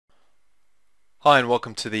Hi and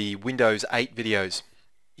welcome to the Windows 8 videos.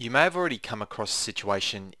 You may have already come across a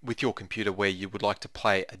situation with your computer where you would like to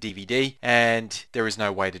play a DVD and there is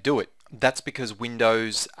no way to do it. That's because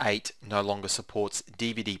Windows 8 no longer supports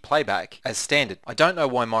DVD playback as standard. I don't know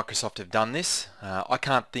why Microsoft have done this. I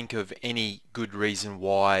can't think of any good reason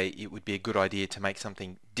why it would be a good idea to make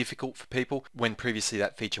something difficult for people when previously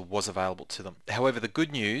that feature was available to them. However, the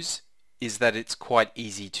good news is that it's quite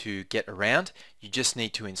easy to get around. You just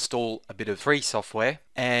need to install a bit of free software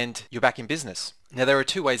and you're back in business. Now there are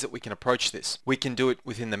two ways that we can approach this. We can do it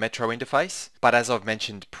within the Metro interface, but as I've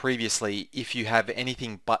mentioned previously, if you have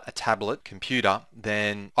anything but a tablet computer,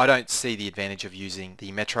 then I don't see the advantage of using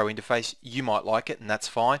the Metro interface. You might like it and that's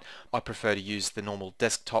fine. I prefer to use the normal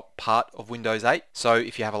desktop part of Windows 8. So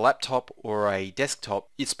if you have a laptop or a desktop,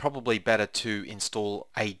 it's probably better to install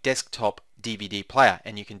a desktop DVD player,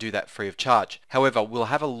 and you can do that free of charge. However, we'll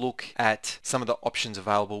have a look at some of the options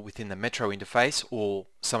available within the Metro interface or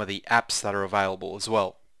some of the apps that are available as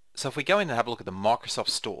well. So if we go in and have a look at the Microsoft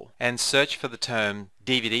Store and search for the term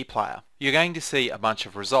DVD player, you're going to see a bunch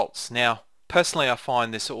of results. Now, personally I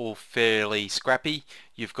find this all fairly scrappy.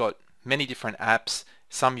 You've got many different apps.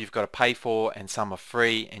 Some you've got to pay for and some are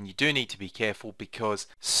free, and you do need to be careful because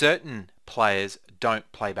certain players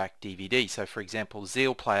don't play back DVD. So for example,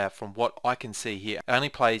 VLC Player, from what I can see here, only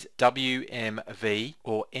plays WMV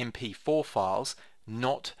or MP4 files,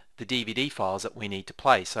 not the DVD files that we need to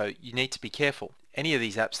play. So you need to be careful. Any of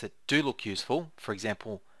these apps that do look useful, for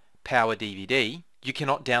example Power DVD, you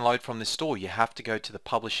cannot download from the store. You have to go to the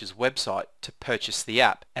publisher's website to purchase the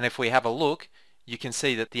app. And if we have a look, you can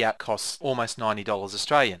see that the app costs almost $90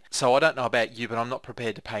 Australian. So I don't know about you, but I'm not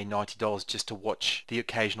prepared to pay $90 just to watch the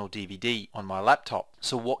occasional DVD on my laptop.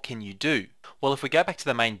 So what can you do? Well, if we go back to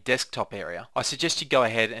the main desktop area, I suggest you go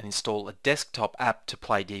ahead and install a desktop app to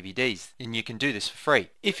play DVDs, and you can do this for free.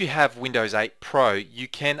 If you have Windows 8 Pro, you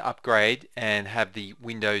can upgrade and have the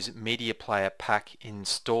Windows Media Player pack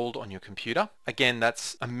installed on your computer. Again,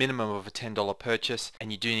 that's a minimum of a $10 purchase,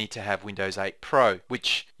 and you do need to have Windows 8 Pro,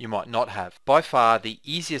 which you might not have. By far, the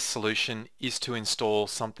easiest solution is to install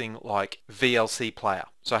something like VLC Player.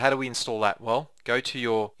 So how do we install that? Well, go to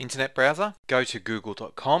your internet browser, go to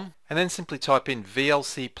google.com, and then simply type in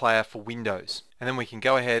VLC Player for Windows. And then we can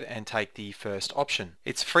go ahead and take the first option.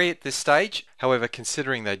 It's free at this stage. However,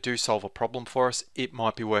 considering they do solve a problem for us, it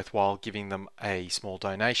might be worthwhile giving them a small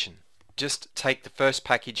donation. Just take the first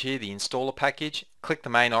package here, the installer package, click the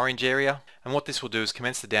main orange area, and what this will do is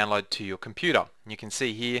commence the download to your computer. And you can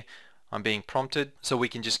see here I'm being prompted, so we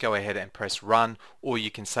can just go ahead and press run, or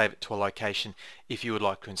you can save it to a location if you would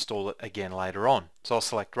like to install it again later on. So I'll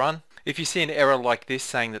select run. If you see an error like this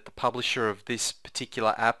saying that the publisher of this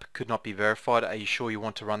particular app could not be verified, are you sure you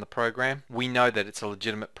want to run the program? We know that it's a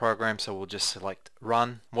legitimate program, so we'll just select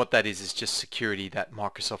run. What that is just security that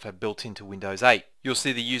Microsoft have built into Windows 8. You'll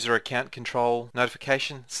see the user account control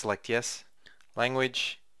notification. Select yes.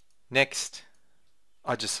 Language, next.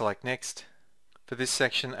 I just select next. For this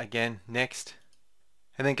section, again, next,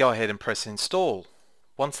 and then go ahead and press install.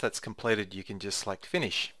 Once that's completed, you can just select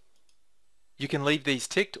finish. You can leave these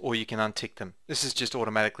ticked or you can untick them. This is just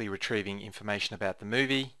automatically retrieving information about the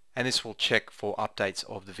movie, and this will check for updates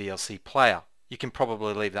of the VLC player. You can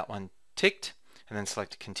probably leave that one ticked and then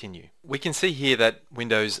select continue. We can see here that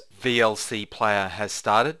Windows VLC Player has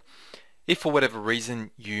started. If for whatever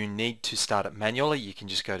reason you need to start it manually, you can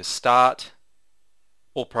just go to Start,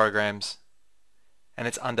 All Programs, and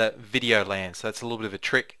it's under Video LAN, so that's a little bit of a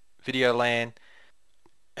trick. Video LAN,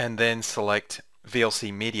 and then select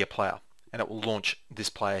VLC Media Player, and it will launch this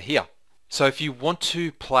player here. So if you want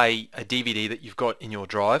to play a DVD that you've got in your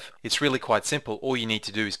drive, it's really quite simple. All you need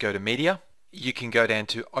to do is go to Media. You can go down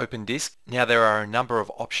to Open Disk. Now there are a number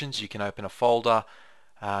of options. You can open a folder,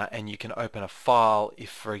 and you can open a file if,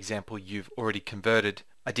 for example, you've already converted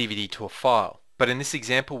a DVD to a file. But in this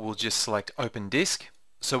example, we'll just select Open Disk.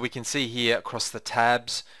 So we can see here across the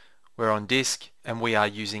tabs, we're on disk and we are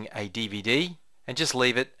using a DVD, and just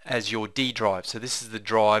leave it as your D drive. So this is the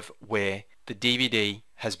drive where the DVD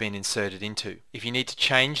has been inserted into. If you need to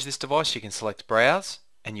change this device, you can select Browse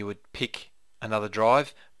and you would pick another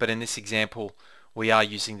drive, but in this example we are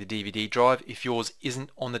using the DVD drive. If yours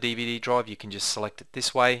isn't on the DVD drive, you can just select it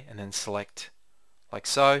this way and then select like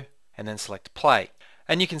so, and then select play.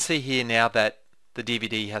 And you can see here now that the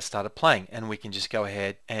DVD has started playing, and we can just go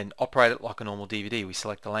ahead and operate it like a normal DVD. We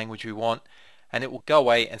select the language we want and it will go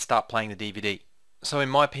away and start playing the DVD. So in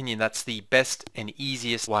my opinion, that's the best and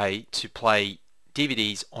easiest way to play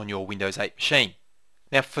DVDs on your Windows 8 machine.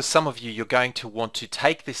 Now for some of you, you're going to want to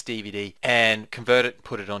take this DVD and convert it and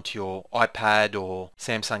put it onto your iPad or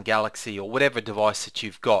Samsung Galaxy or whatever device that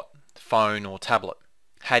you've got. phone or tablet.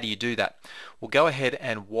 How do you do that? Well, go ahead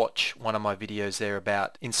and watch one of my videos there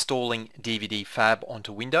about installing DVD Fab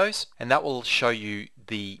onto Windows, and that will show you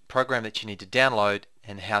the program that you need to download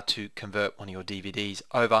and how to convert one of your DVDs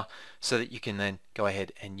over so that you can then go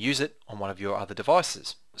ahead and use it on one of your other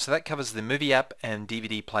devices. So that covers the movie app and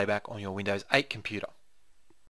DVD playback on your Windows 8 computer.